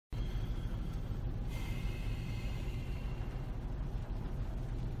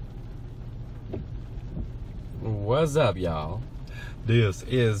What's up, y'all? This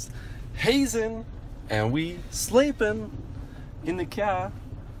is Hazen, and we sleeping in the car.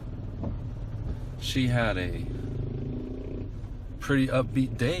 She had a pretty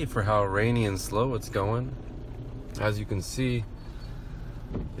upbeat day for how rainy and slow it's going. As you can see,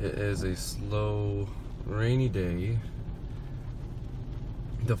 it is a slow, rainy day.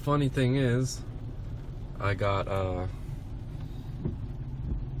 The funny thing is, I got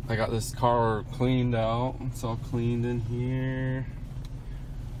this car cleaned out. It's all cleaned in here,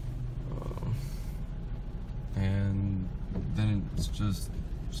 and then it just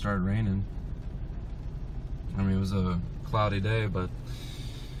started raining. I mean, it was a cloudy day, but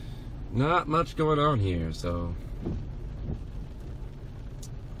not much going on here, so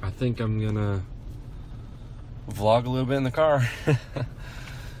I think I'm gonna vlog a little bit in the car.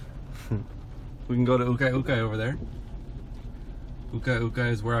 We can go to Ukai Ukai over there. Ukai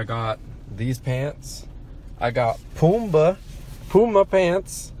Ukai is where I got these pants. I got Puma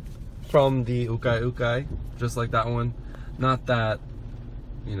pants from the Ukai Ukai, just like that one. Not that,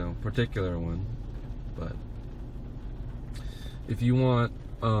 particular one, but if you want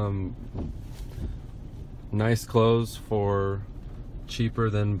nice clothes for cheaper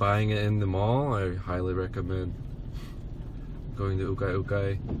than buying it in the mall, I highly recommend going to Ukai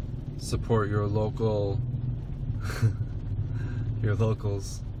Ukai. Support your local your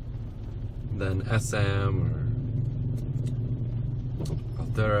locals than SM or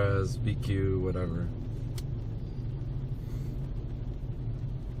Alturas, BQ, whatever.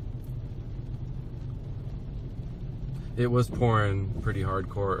 It was pouring pretty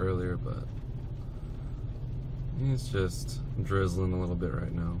hardcore earlier, but it's just drizzling a little bit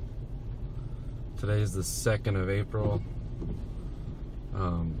right now. Today is the 2nd of April.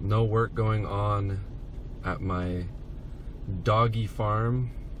 No work going on at my doggy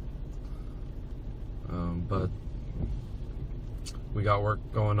farm, but we got work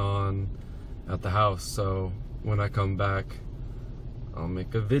going on at the house, so when I come back I'll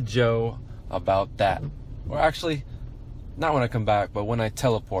make a video about that. Or actually, not when I come back, but when I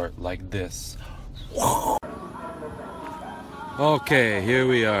teleport like this. Okay, here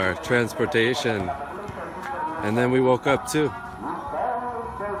we are, transportation, and then we woke up too.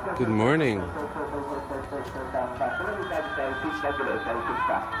 Good morning.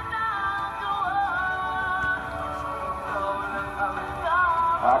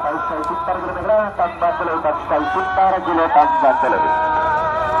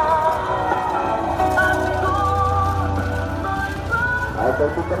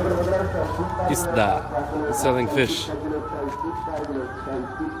 Isda, selling fish.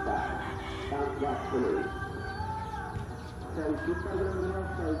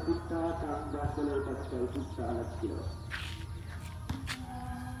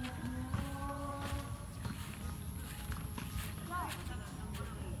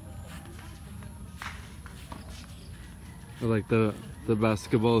 I like the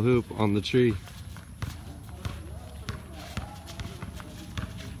basketball hoop on the tree.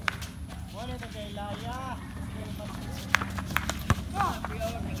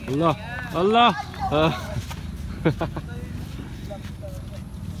 Allah, Allah.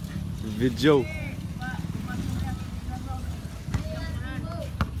 Video.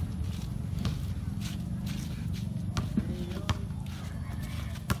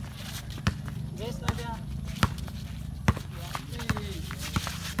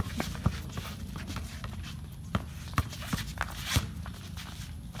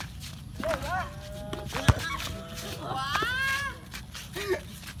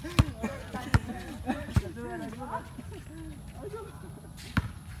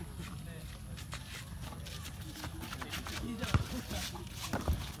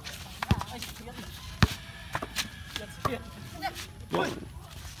 What?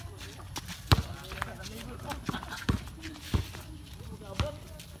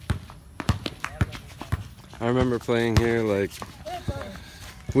 I remember playing here, like,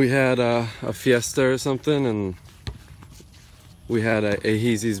 we had a fiesta or something, and we had a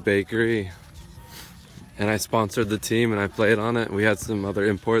Ahizi's Bakery, and I sponsored the team and I played on it. We had some other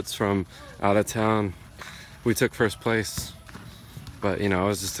imports from out of town. We took first place, but I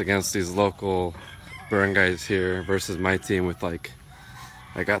was just against these local burn guys here versus my team with, like,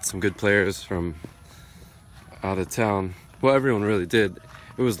 I got some good players from out of town. Well, everyone really did.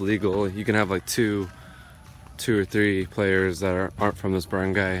 It was legal. You can have like two or three players that aren't from this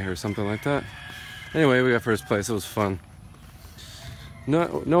burn guy or something like that. Anyway, we got first place. It was fun. No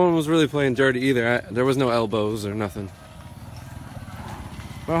one was really playing dirty either. There was no elbows or nothing.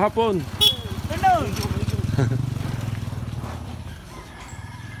 Well, hop on.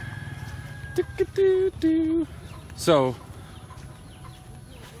 So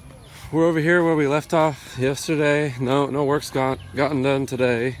we're over here where we left off yesterday. No work's gotten done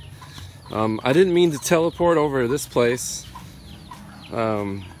today. I didn't mean to teleport over to this place.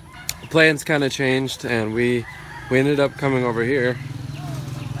 Plans kind of changed, and we ended up coming over here.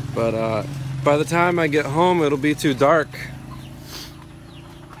 But by the time I get home, it'll be too dark.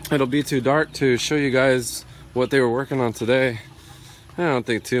 It'll be too dark to show you guys what they were working on today. I don't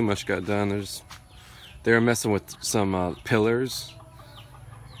think too much got done. They were messing with some pillars.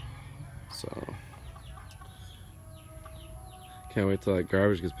 So can't wait till that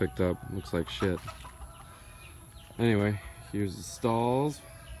garbage gets picked up. Looks like shit. Anyway, here's the stalls.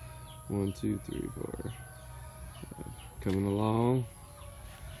 1, 2, 3, 4. Coming along.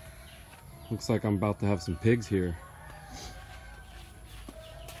 Looks like I'm about to have some pigs here.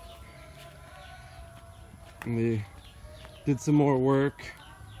 And they did some more work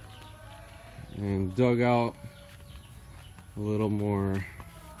and dug out a little more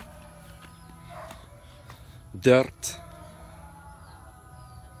dirt.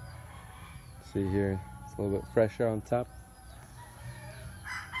 See here, it's a little bit fresher on top.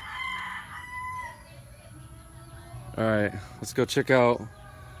 Alright, let's go check out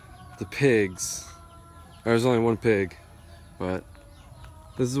the pigs. There's only one pig, but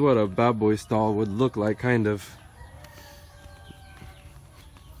this is what a Mabuhay stall would look like, kind of.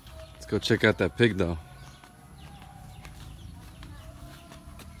 Let's go check out that pig though.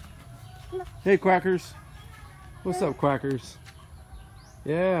 Hey Quackers! What's up, Quackers?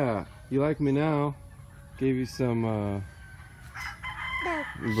 Yeah, you like me now. Gave you some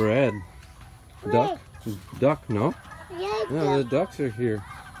bread. Duck? Duck, no? No, the ducks are here.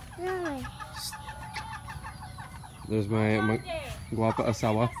 There's my guapa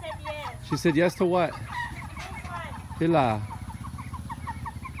asawa. She said yes to what? Hila.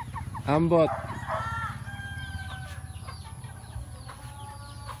 Ambot.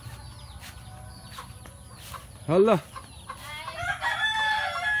 Hala.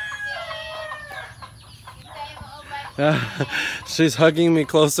 She's hugging me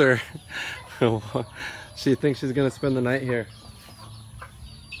closer. She thinks she's gonna spend the night here.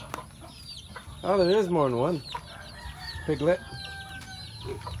 Oh, there is more than one piglet.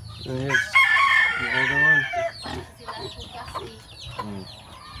 And here's the older one.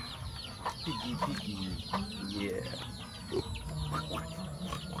 Piggy, piggy, yeah.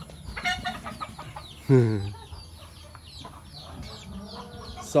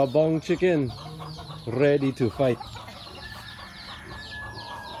 Sabong chicken, ready to fight.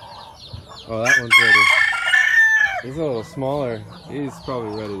 Oh, that one's ready. He's a little smaller. He's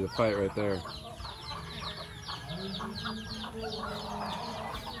probably ready to fight right there.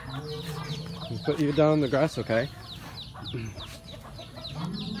 Just put you down in the grass, okay?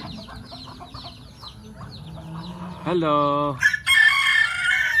 Hello.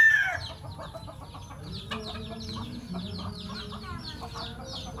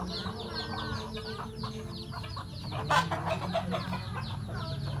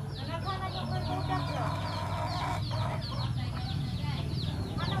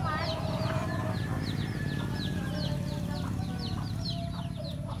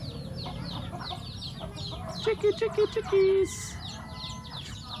 Chickies.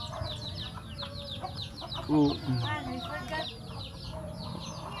 Ooh.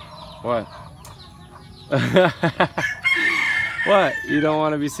 What? What? You don't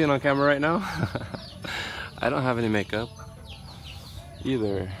want to be seen on camera right now? I don't have any makeup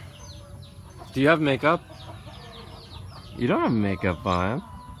either. Do you have makeup? You don't have makeup on,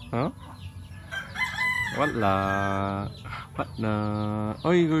 huh? Voila. What nah?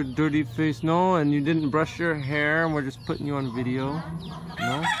 Oh, you got a dirty face, no? And you didn't brush your hair, and we're just putting you on video,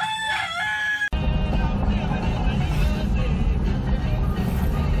 no?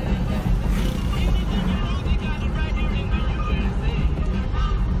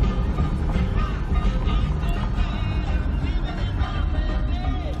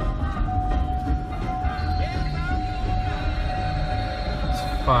 It's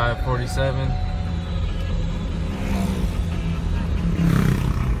 5:47.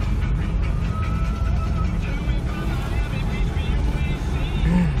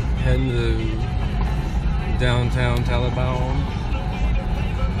 Heading to downtown Taliban.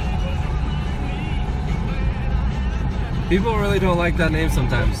 People really don't like that name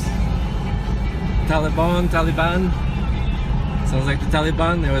sometimes. Taliban. Sounds like the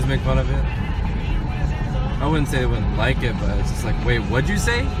Taliban. They always make fun of it. I wouldn't say they wouldn't like it, but it's just like, wait, what'd you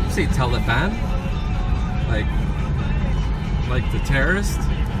say? You say Taliban? Like the terrorist?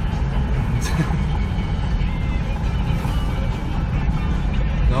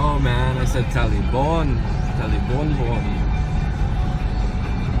 No, man, I said Talibon. Talibon bon.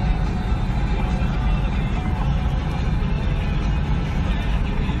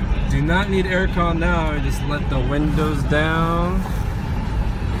 Do not need aircon now. Just let the windows down.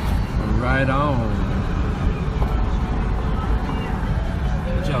 Right on.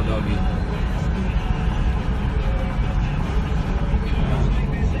 Good job, doggy.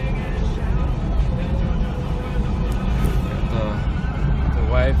 The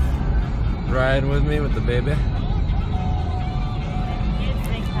wife riding with me with the baby.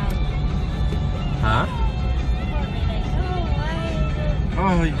 Huh?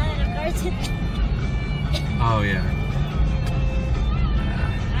 Oh, oh yeah.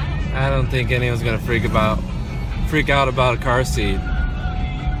 I don't think anyone's gonna freak out about a car seat.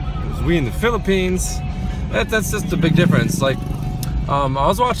 Because we in the Philippines, that's just a big difference. Like, I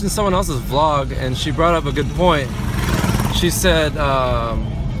was watching someone else's vlog and she brought up a good point. She said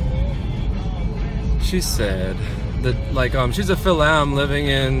that like she's a Philam living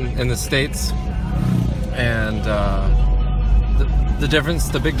in the States, and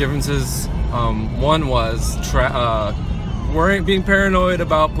the big difference is one was being paranoid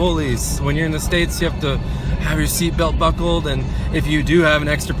about police. When you're in the States, you have to have your seatbelt buckled, and if you do have an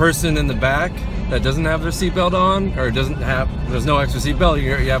extra person in the back that doesn't have their seatbelt on, or there's no extra seatbelt,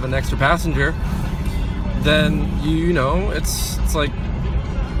 you have an extra passenger, then you know it's like,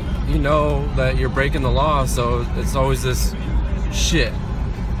 you know that you're breaking the law. So it's always this shit.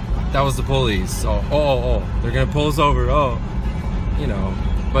 That was the police. Oh, they're gonna pull us over. Oh, you know.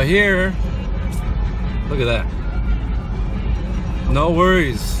 But here, look at that. No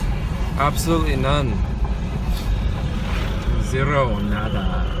worries. Absolutely none. Zero,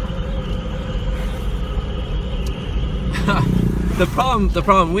 nada. The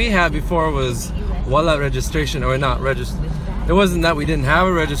problem we had before was wala registration, or not register. It wasn't that we didn't have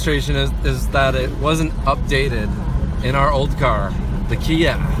a registration, is that it wasn't updated in our old car, the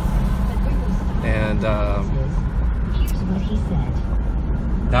Kia. And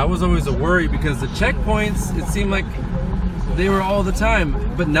that was always a worry, because the checkpoints, it seemed like they were all the time.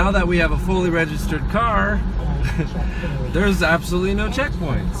 But now that we have a fully registered car, there's absolutely no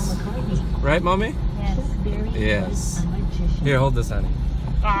checkpoints. Right, Mommy? Yes. Yes. Here, hold this, honey.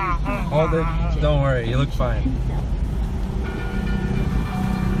 Hold it. Don't worry, you look fine.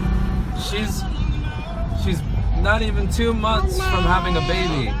 She's not even 2 months from having a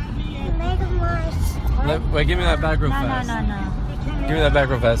baby. Wait, give me that back real fast. No. Give me that back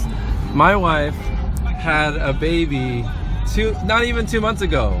real fast. My wife had a baby not even 2 months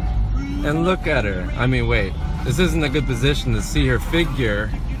ago. And look at her. I mean, wait. This isn't a good position to see her figure,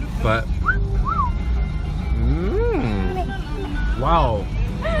 but wow.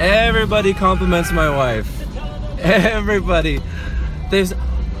 Everybody compliments my wife. Everybody.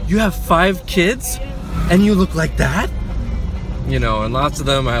 You have 5 kids and you look like that? You know, and lots of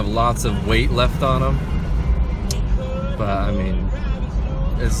them have lots of weight left on them. But I mean,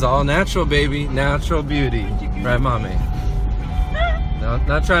 it's all natural, baby. Natural beauty. Right, Mommy? No,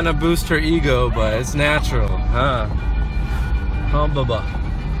 not trying to boost her ego, but it's natural. Huh? Huh, Baba?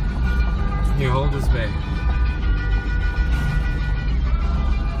 Here, hold this baby.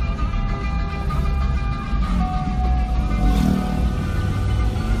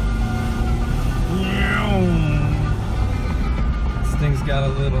 This thing's got a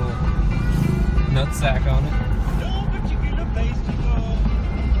little nutsack on it.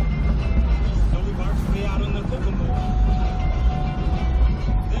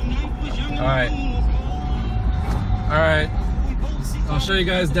 Alright. I'll show you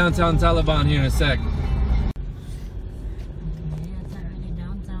guys downtown Taliban here in a sec. It's not really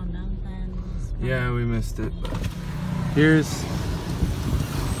downtown. Yeah, we missed it. But here's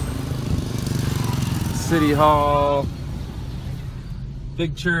City Hall.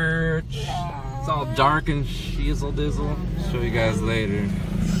 Big church. It's all dark and shizzle dizzle. Show you guys later.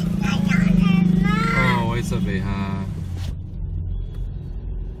 Oh, wait a bit, huh?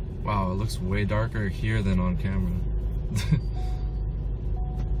 Wow, it looks way darker here than on camera.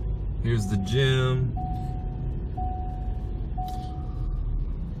 Here's the gym.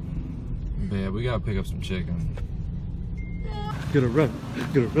 But yeah, we gotta pick up some chicken. Gonna run.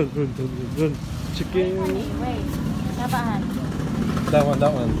 Chicken. Wait. That one.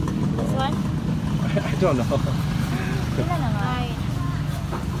 This one? I don't know. Ilan naman?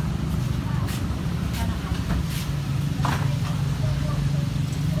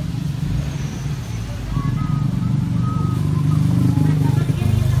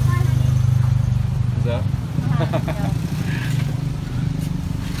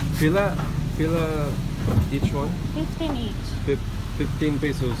 Is that? Pila each one? 15 each. 15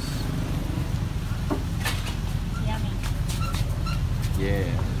 pesos. Yummy. Yeah.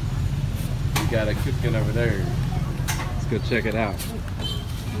 We got a cooking over there. Let's go check it out.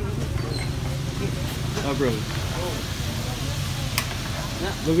 Oh, bro.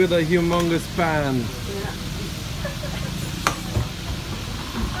 Look at the humongous pan.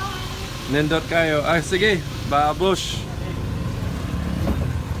 Nindot kayo. Ah, sige. Babush.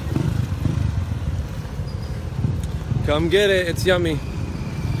 Come get it. It's yummy.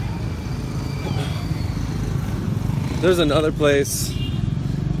 There's another place.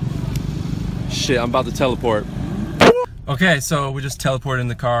 Shit, I'm about to teleport. Okay, so we just teleported in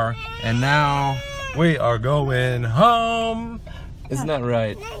the car, and now we are going home. Isn't that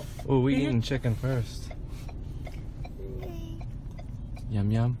right? Oh, we eating chicken first.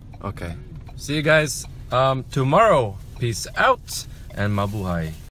 Yum yum. Okay. See you guys tomorrow. Peace out and mabuhay.